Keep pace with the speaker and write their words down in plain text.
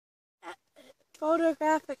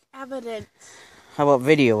photographic evidence. How about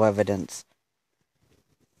video evidence?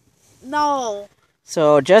 No.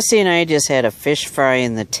 So Jessie and I just had a fish fry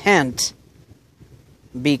in the tent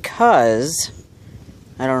because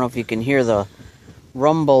I don't know if you can hear the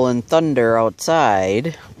rumble and thunder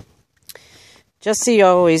outside. Jessie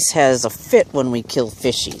always has a fit when we kill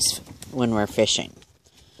fishies when we're fishing.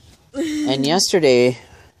 And yesterday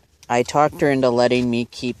I talked her into letting me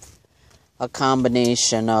keep a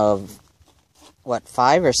combination of, what,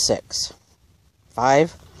 5 or 6?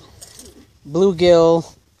 5?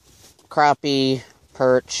 Bluegill, crappie,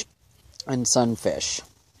 perch, and sunfish.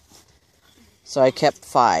 So I kept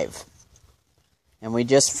 5. And we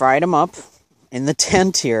just fried them up in the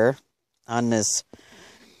tent here on this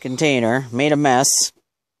container. Made a mess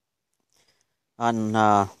on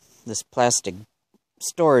this plastic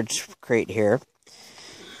storage crate here.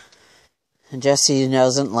 And Jessie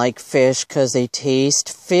doesn't like fish because they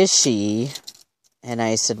taste fishy. And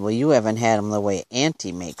I said, well, you haven't had them the way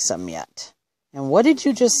Auntie makes them yet. And what did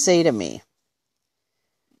you just say to me?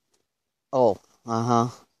 Oh,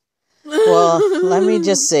 Well, let me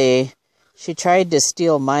just say, she tried to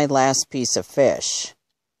steal my last piece of fish.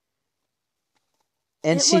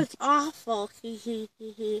 And it was awful.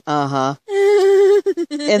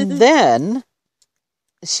 And then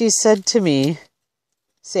she said to me,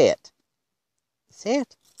 say it. Say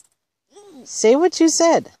it. Say what you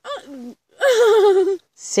said.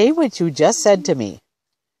 Say what you just said to me.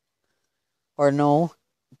 Or no,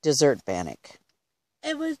 dessert bannock.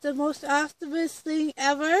 It was the most awesomest thing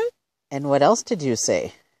ever. And what else did you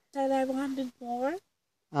say? That I wanted more.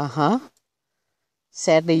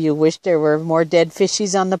 Sadly, you wish there were more dead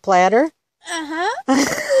fishies on the platter?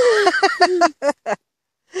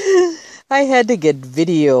 I had to get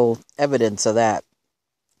video evidence of that.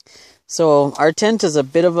 So, our tent is a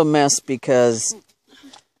bit of a mess because,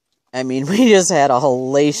 I mean, we just had a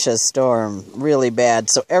hellacious storm. Really bad.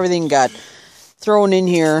 So, everything got thrown in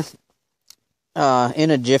here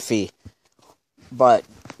in a jiffy. But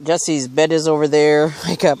Jessie's bed is over there.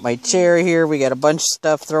 I got my chair here. We got a bunch of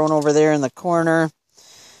stuff thrown over there in the corner.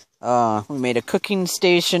 We made a cooking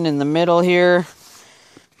station in the middle here.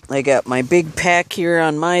 I got my big pack here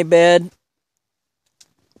on my bed.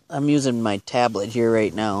 I'm using my tablet here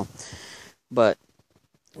right now. But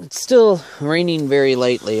it's still raining very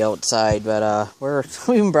lightly outside. But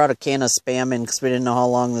we even brought a can of Spam in because we didn't know how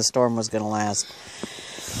long the storm was going to last.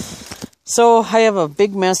 So I have a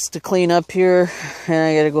big mess to clean up here. And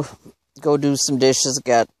I got to go do some dishes.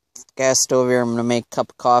 Got gas stove here. I'm going to make a cup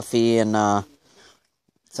of coffee and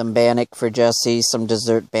some bannock for Jessie, some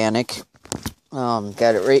dessert bannock.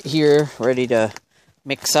 Got it right here, ready to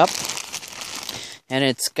mix up. And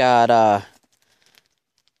it's got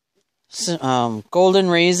golden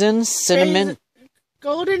raisins, cinnamon.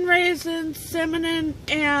 Golden raisins, cinnamon,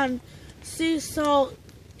 and sea salt.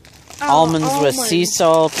 Almonds with sea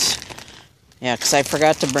salt. Yeah, because I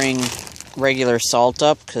forgot to bring regular salt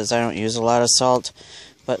up, because I don't use a lot of salt.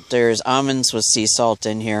 But there's almonds with sea salt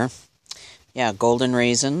in here. Yeah, golden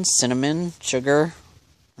raisins, cinnamon, sugar,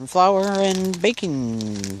 and flour, and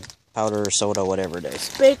baking powder or soda, whatever it is.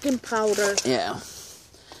 Baking powder. Yeah.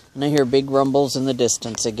 And I hear big rumbles in the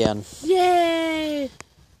distance again. Yay!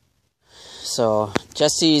 So,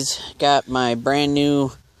 Jessie's got my brand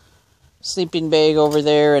new sleeping bag over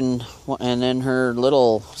there, and then her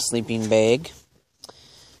little sleeping bag.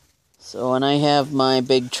 So, and I have my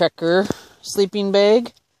big Trekker sleeping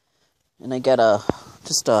bag. And I got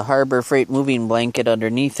just a Harbor Freight moving blanket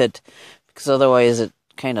underneath it, because otherwise it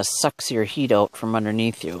kind of sucks your heat out from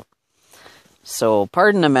underneath you. So,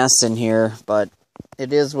 pardon the mess in here, but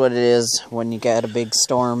it is what it is when you got a big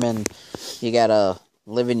storm and you gotta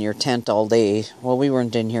live in your tent all day. Well, we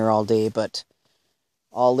weren't in here all day, but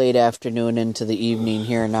all late afternoon into the evening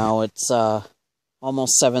here now. It's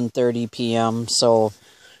almost 7:30 p.m., so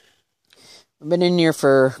I've been in here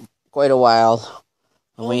for quite a while.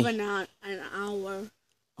 Over not an hour.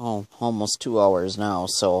 Oh, almost 2 hours now,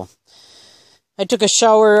 so I took a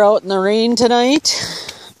shower out in the rain tonight.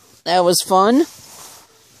 That was fun.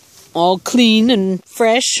 All clean and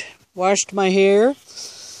fresh. Washed my hair.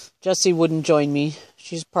 Jessie wouldn't join me.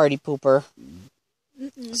 She's a party pooper.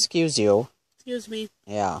 Excuse you. Excuse me.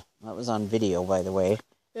 Yeah, that was on video, by the way.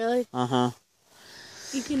 Really? Uh-huh.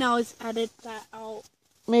 You can always edit that out.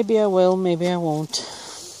 Maybe I will, maybe I won't.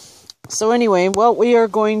 So anyway, well, we are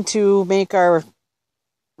going to make our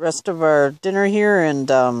rest of our dinner here and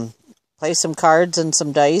play some cards and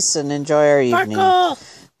some dice and enjoy our evening. Sparkle!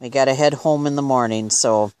 We gotta head home in the morning,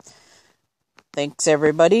 so thanks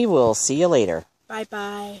everybody. We'll see you later.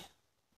 Bye-bye.